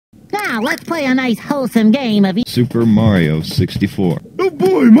Now, let's play a nice wholesome game of Super Mario 64. Oh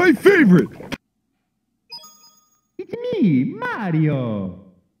boy, my favorite! It's me, Mario.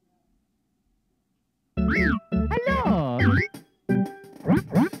 Hello.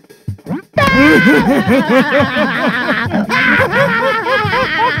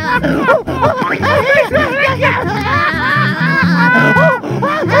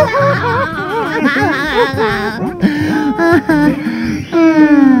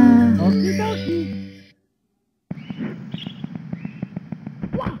 Okie dokie.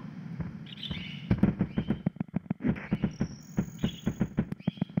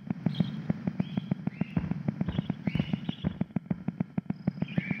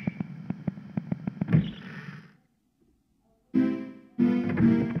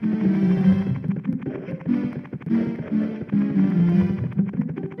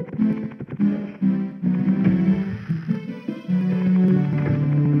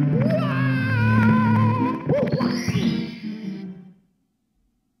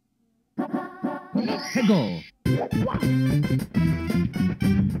 Let's go.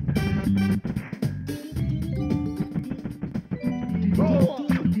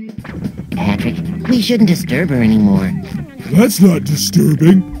 Patrick, we shouldn't disturb her anymore. That's not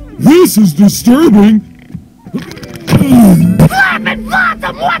disturbing. This is disturbing. Flop and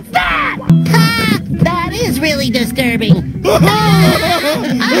Blossom, what's that? Ha! That is really disturbing.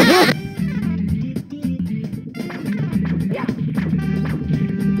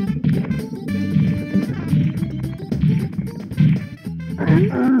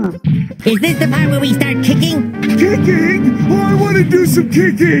 Is this the part where we start kicking? Kicking? Oh, I want to do some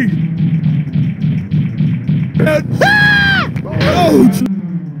kicking. Ouch!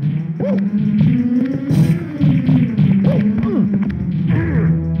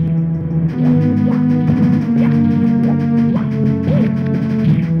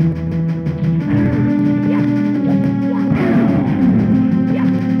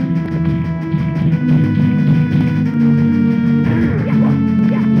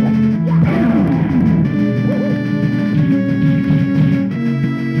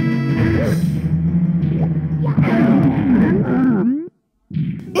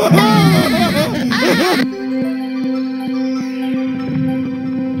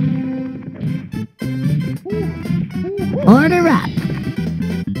 Order up.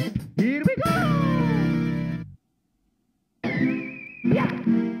 Here we go.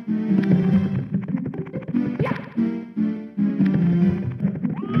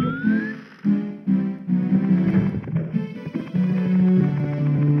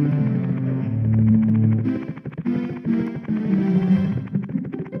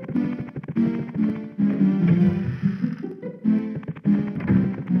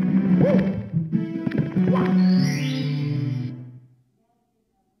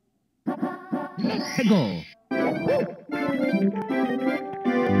 Let's go.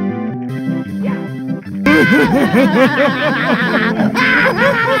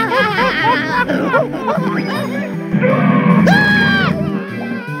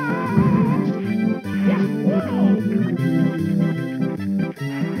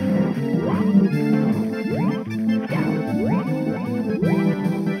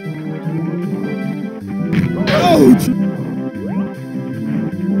 Ouch!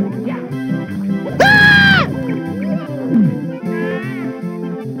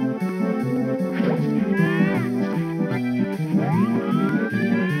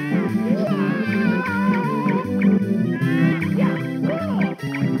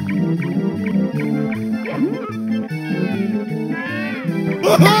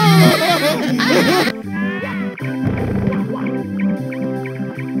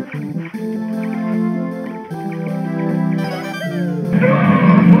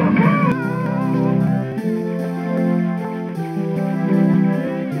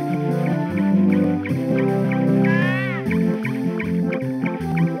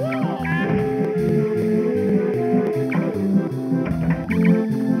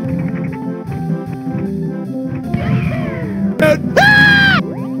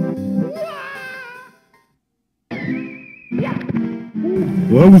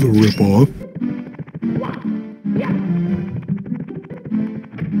 Well, that was a rip-off. Yeah.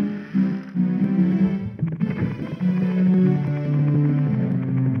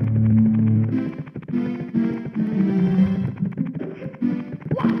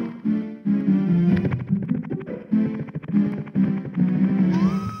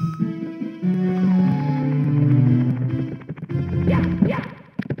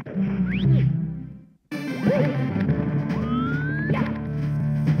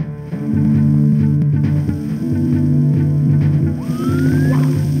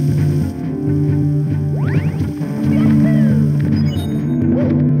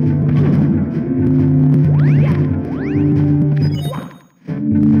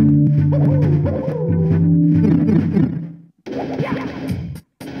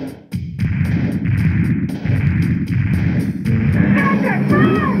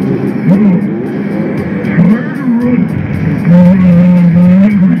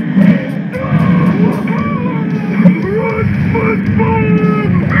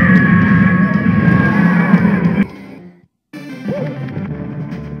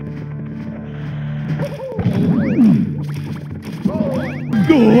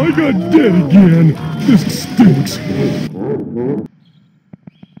 I got dead again. This stinks.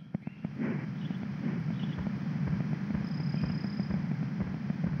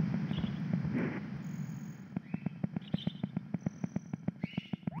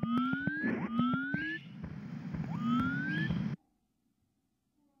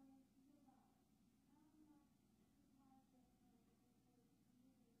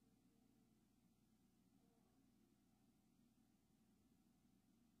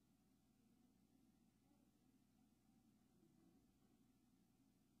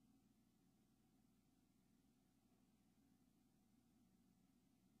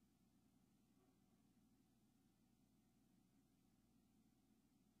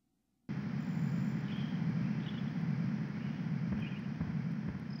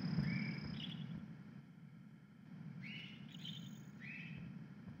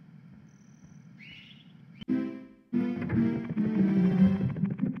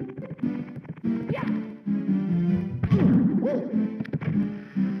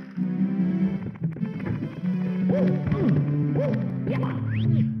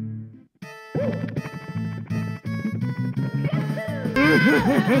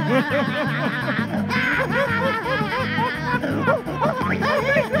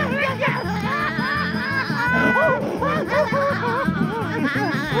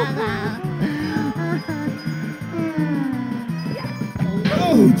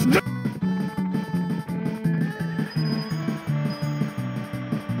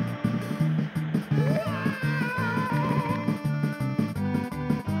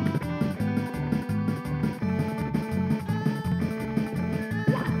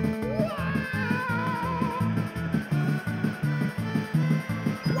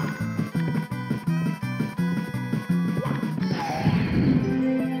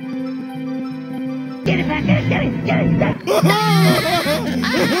 Get it back, get it, get it.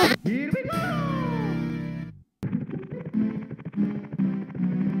 Here we go!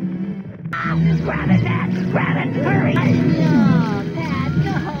 Grab it, Dad, grab it, hurry. No, Pat,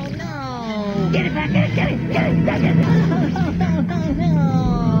 no. Get it back, get it, get it, get it. No.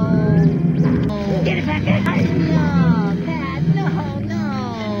 Get it back, get it. No, Pat, no.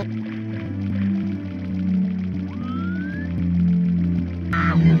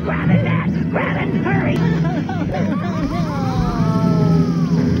 Grab it, Dad, grab it, hurry.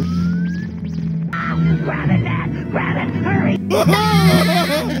 Grab it, Dad, grab it, hurry.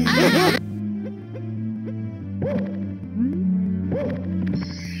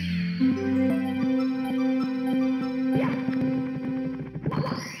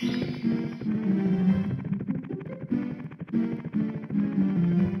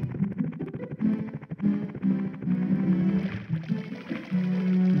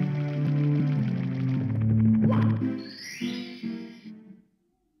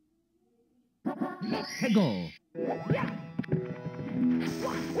 Go!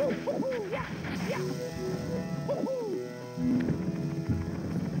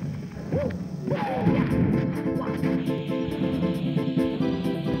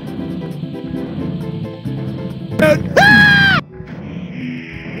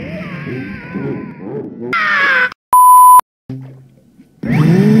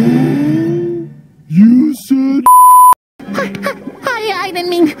 You said... I didn't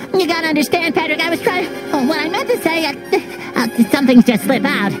mean, you gotta understand, Patrick, I was trying, what I meant to say, some things just slip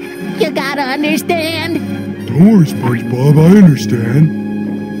out. You gotta understand. Don't worry, Spongebob, I understand.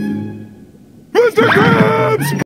 Mr. Krabs!